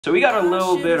So we got a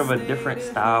little bit of a different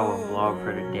style of vlog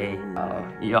for today.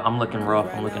 Yeah, I'm looking rough,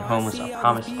 I'm looking homeless. I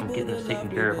promise I'm getting this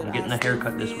taken care of. I'm getting a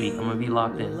haircut this week. I'm gonna be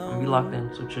locked in.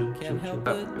 So chill.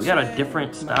 But we got a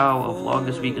different style of vlog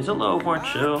this week. It's a little more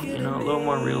chill, you know, a little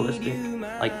more realistic.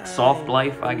 Like soft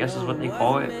life, I guess is what they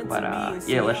call it. But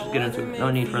yeah, let's just get into it. No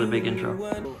need for the big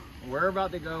intro. We're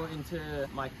about to go into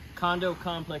my condo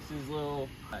complex's little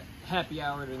happy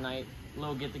hour tonight.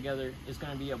 Little get together. It's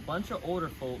gonna be a bunch of older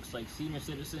folks, like senior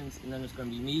citizens, and then it's gonna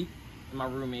be me and my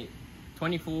roommate,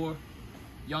 24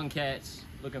 young cats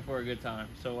looking for a good time.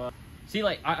 So see,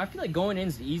 like I feel like going in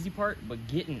is the easy part, but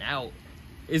getting out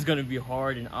is gonna be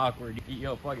hard and awkward.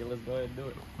 Yo, fuck it, let's go ahead and do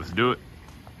it. Let's do it.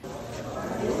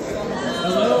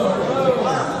 Hello.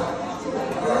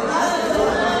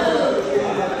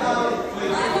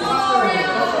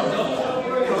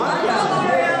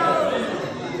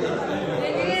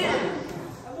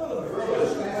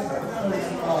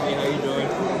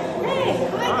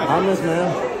 I'm this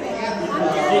man.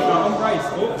 Hey, I'm Bryce.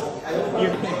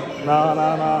 No.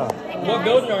 What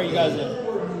building are you guys in?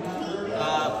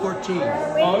 14.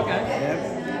 Oh, okay.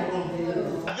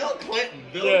 Yeah. Bill Clinton.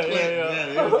 Yeah,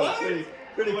 he was a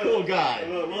pretty cool guy.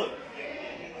 Look.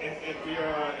 If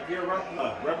you're a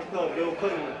replica of Bill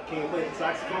Clinton, can you play the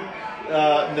saxophone?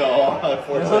 No,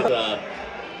 unfortunately.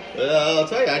 I'll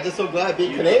tell you, I'm just so glad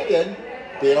being Canadian,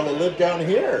 be able to live down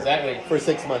here. Exactly. For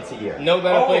 6 months a year. No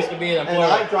better place to be than And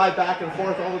Florida. I drive back and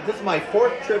forth. This is my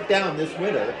 4th trip down this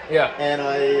winter. Yeah. And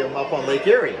I am up on Lake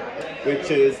Erie,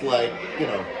 which is like, you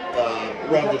know,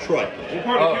 around Detroit. What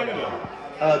part of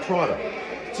Canada? Toronto.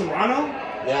 Toronto?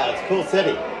 Yeah, it's a cool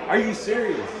city. Are you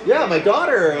serious? Yeah, my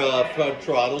daughter from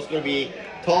Toronto is going to be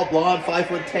tall, blonde,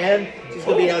 5'10". She's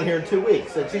going to be down here in 2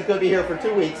 weeks, and she's going to be here for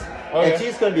 2 weeks. Okay. And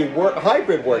she's going to be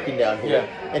hybrid working down here.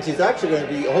 Yeah. And she's actually going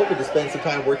to be hoping to spend some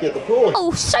time working at the pool.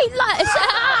 Oh, say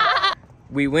less.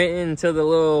 We went into the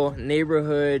little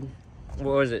neighborhood,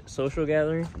 what was it, social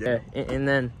gathering? Yeah. And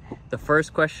then the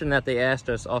first question that they asked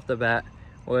us off the bat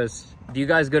was, do you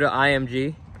guys go to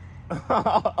IMG?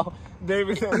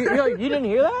 David. You didn't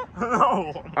hear that?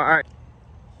 No. All right.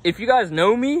 If you guys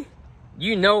know me,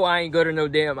 you know I ain't go to no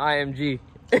damn IMG.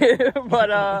 but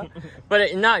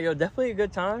nah, yo, definitely a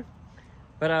good time.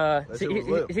 But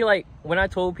see, like when I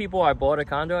told people I bought a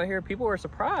condo out here, people were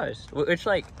surprised. Which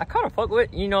like I kind of fuck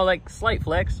with, you know, like slight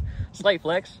flex.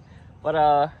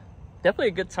 But definitely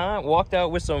a good time. Walked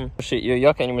out with some shit.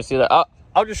 Y'all can't even see that.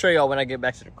 I'll just show y'all when I get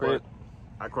back to the crib.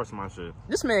 I crushed my shit.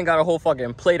 This man got a whole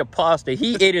fucking plate of pasta.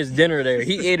 He ate his dinner there.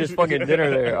 He ate his fucking dinner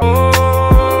there.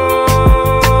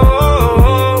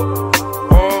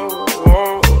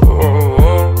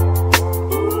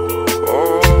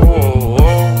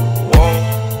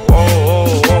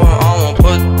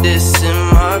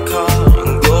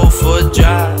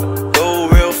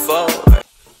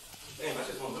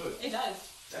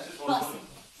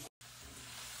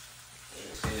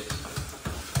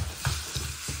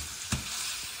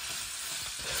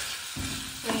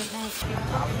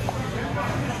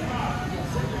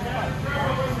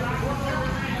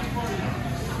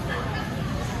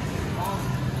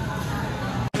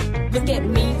 Look at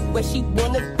me, where she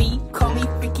wanna be. Call me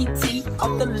Freaky T.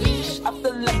 Off the leash, I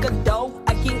feel like a dog.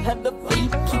 I get hella free.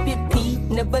 Keep it P.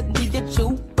 Never needed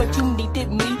you, but you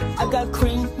needed me. I got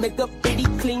cream, make up pretty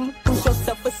clean. Boost your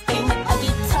self-esteem. I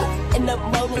get tough in the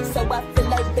morning, so I feel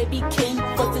like baby king.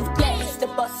 First is black,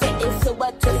 step up setting, so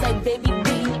I dress like baby B.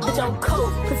 Bitch, I'm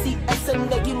cold, pussy awesome,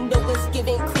 like you know it's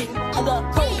giving cream. I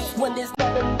got hoes when there's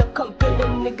not enough, come feel a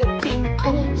nigga team.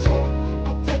 I need you.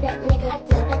 I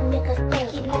tell that nigga,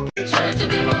 thank you.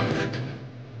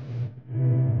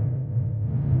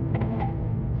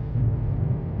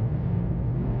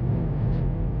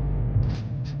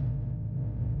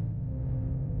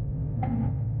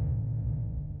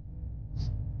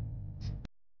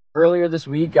 Earlier this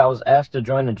week, I was asked to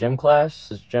join a gym class.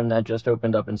 This gym that just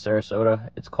opened up in Sarasota.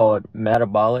 It's called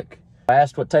Metabolic. I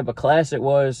asked what type of class it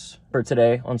was for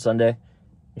today on Sunday.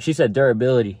 And she said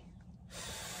durability.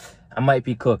 I might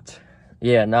be cooked.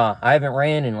 Yeah, nah, I haven't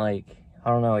ran in like, I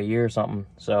don't know, a year or something.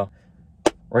 So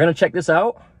we're gonna check this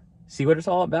out, see what it's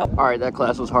all about. All right, that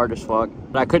class was hard as fuck,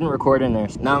 but I couldn't record in there.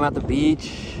 Now I'm at the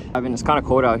beach. I mean, it's kind of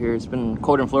cold out here. It's been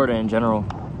cold in Florida in general,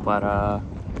 but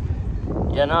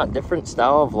yeah, not different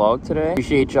style of vlog today.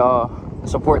 Appreciate y'all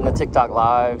supporting the TikTok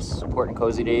lives, supporting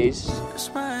Cozy Days.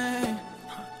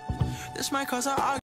 This might cause